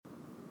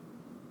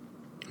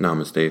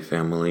Namaste,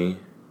 family.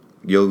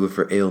 Yoga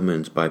for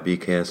Ailments by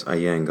BKS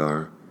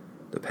Iyengar,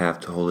 the path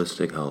to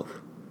holistic health.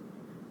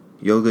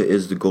 Yoga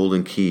is the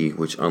golden key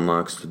which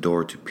unlocks the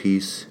door to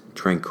peace,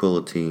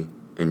 tranquility,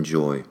 and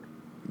joy.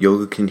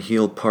 Yoga can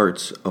heal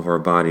parts of our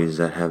bodies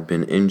that have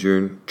been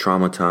injured,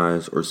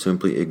 traumatized, or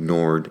simply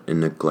ignored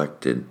and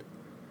neglected.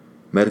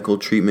 Medical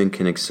treatment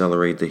can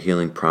accelerate the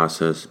healing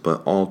process,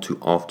 but all too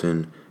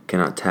often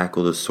cannot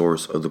tackle the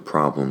source of the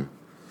problem.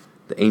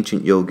 The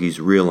ancient yogis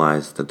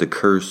realized that the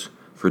curse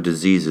for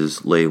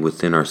diseases lay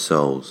within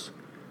ourselves.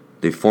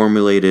 They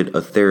formulated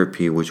a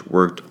therapy which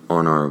worked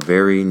on our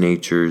very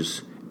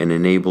natures and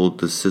enabled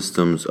the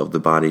systems of the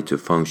body to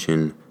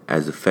function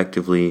as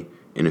effectively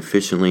and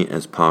efficiently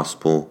as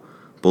possible,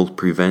 both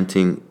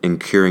preventing and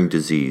curing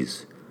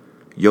disease.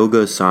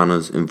 Yoga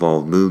asanas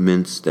involve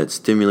movements that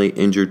stimulate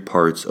injured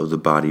parts of the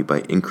body by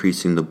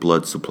increasing the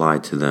blood supply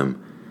to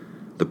them.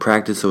 The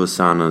practice of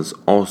asanas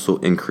also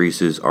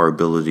increases our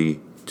ability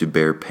to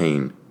bear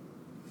pain.